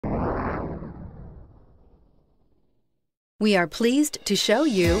We are pleased to show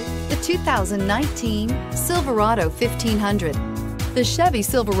you the 2019 Silverado 1500. The Chevy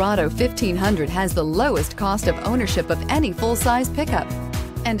Silverado 1500 has the lowest cost of ownership of any full-size pickup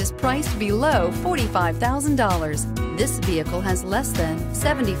and is priced below $45,000. This vehicle has less than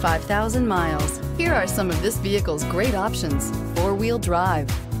 75,000 miles. Here are some of this vehicle's great options: four-wheel drive,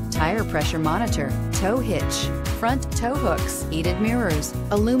 tire pressure monitor, tow hitch, front tow hooks, heated mirrors,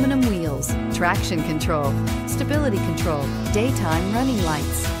 aluminum wheels, traction control, stability control, daytime running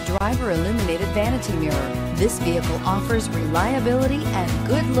lights, driver illuminated vanity mirror. This vehicle offers reliability and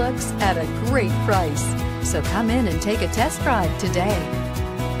good looks at a great price. So come in and take a test drive today.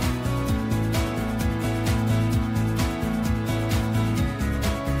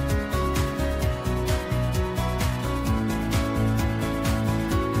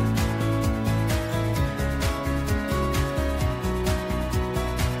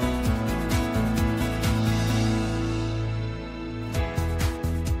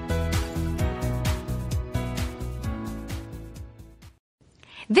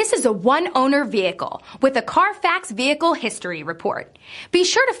 This is a one-owner vehicle with a Carfax Vehicle History Report. Be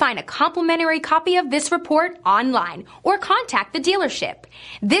sure to find a complimentary copy of this report online or contact the dealership.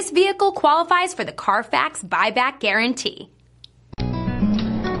 This vehicle qualifies for the Carfax Buyback Guarantee.